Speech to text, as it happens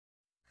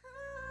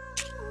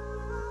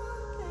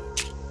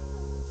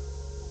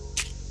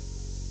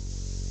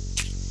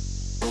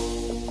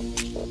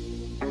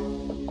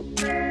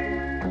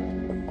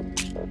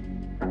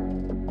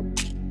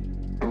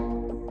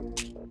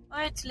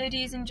Alright,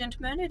 ladies and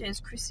gentlemen, it is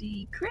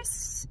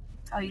Chris.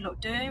 How you lot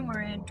doing?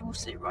 We're in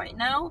Dorset right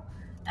now,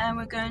 and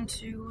we're going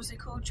to, what's it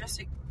called?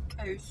 Jurassic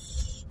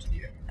Coast.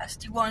 Yeah. That's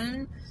the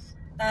one.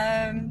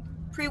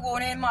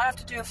 Pre-warning, might have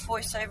to do a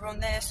voiceover on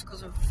this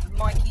because of the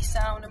micy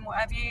sound and what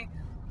have you,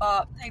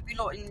 but hope you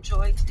lot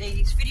enjoy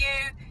today's video,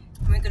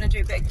 and we're going to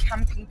do a bit of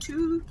camping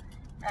too,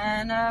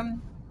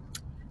 and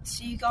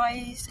see you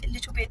guys a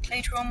little bit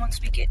later on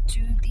once we get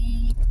to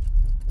the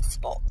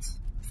spot.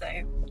 So,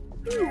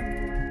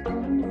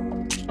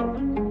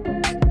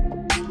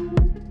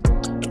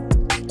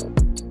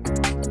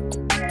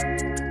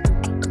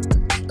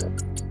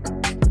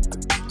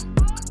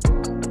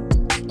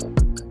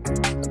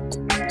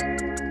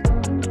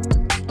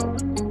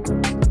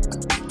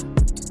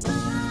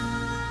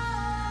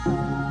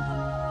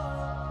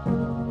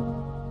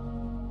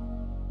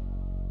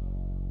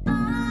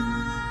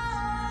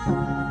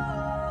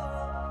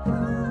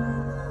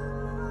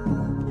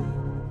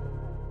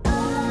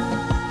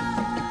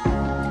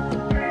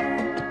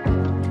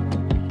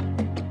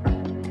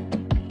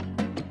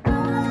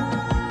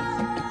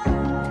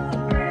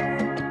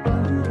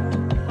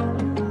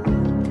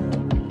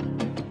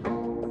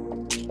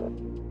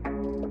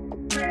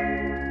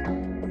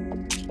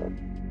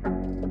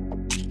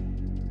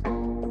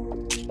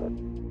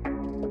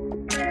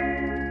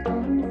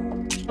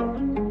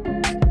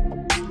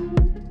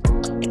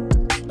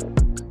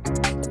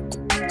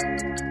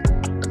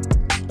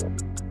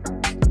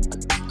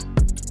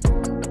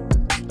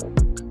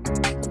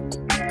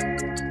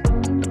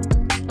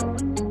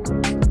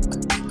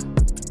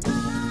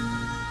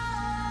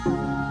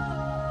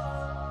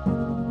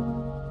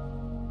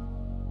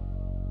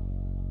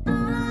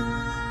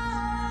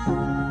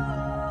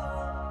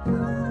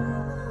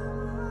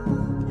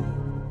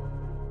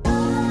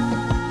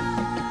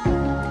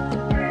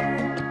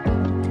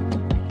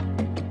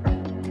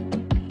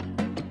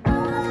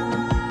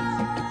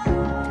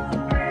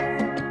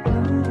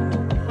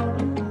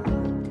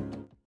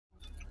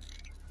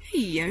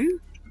 yo.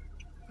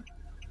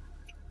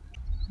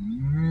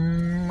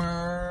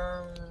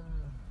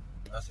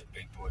 That's a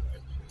big boy,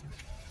 mate.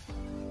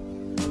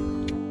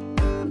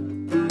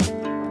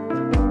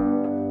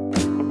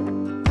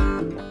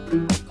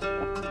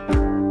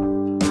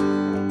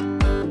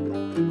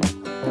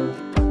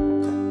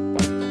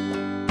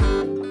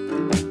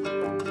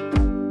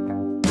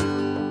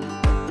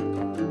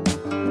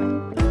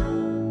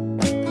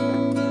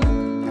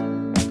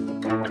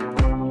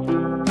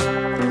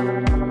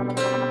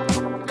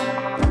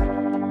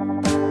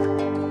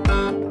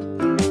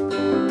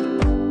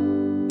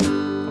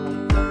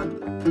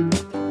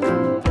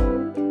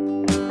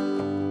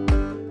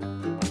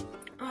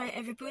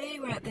 Everybody,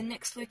 we're at the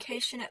next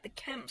location at the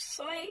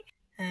campsite,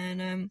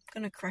 and I'm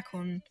gonna crack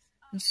on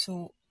and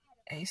sort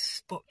a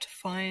spot to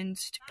find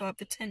to put up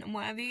the tent and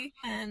what have you,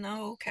 and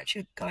I'll catch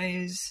you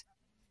guys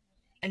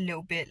a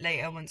little bit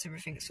later once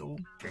everything's all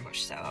pretty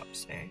much set up,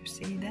 so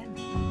see you then.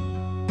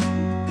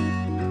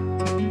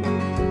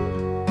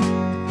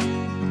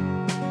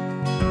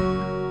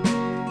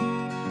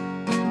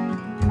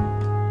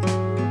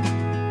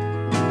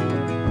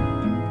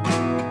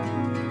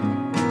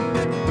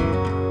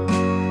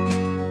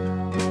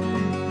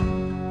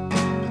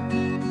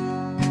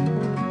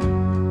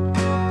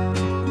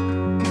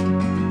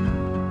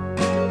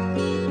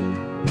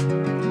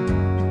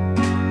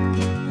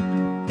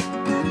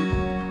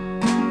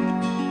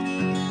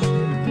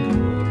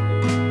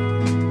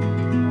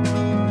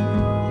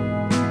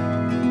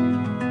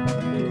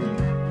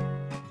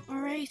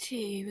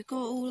 We got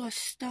all our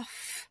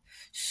stuff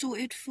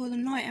sorted for the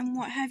night and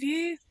what have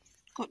you.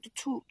 Got the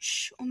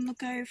torch on the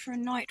go for a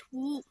night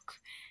walk,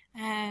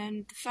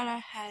 and the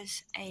fella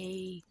has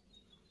a,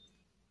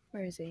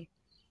 where is he?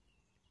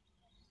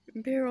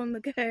 Beer on the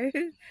go.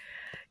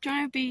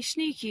 Trying to be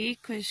sneaky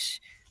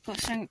because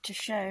got something to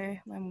show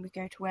when we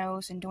go to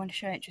Wales and don't want to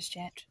show it just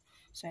yet.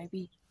 So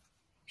be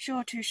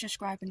sure to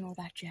subscribe and all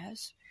that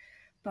jazz.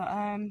 But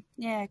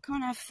yeah,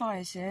 can't have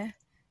fires here,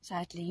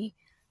 sadly.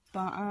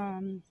 But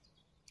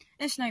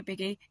it's no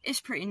biggie. It's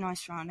pretty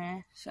nice around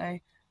here, so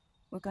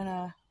we're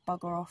gonna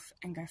bugger off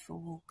and go for a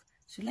walk.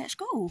 So let's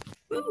go.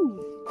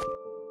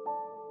 Woo!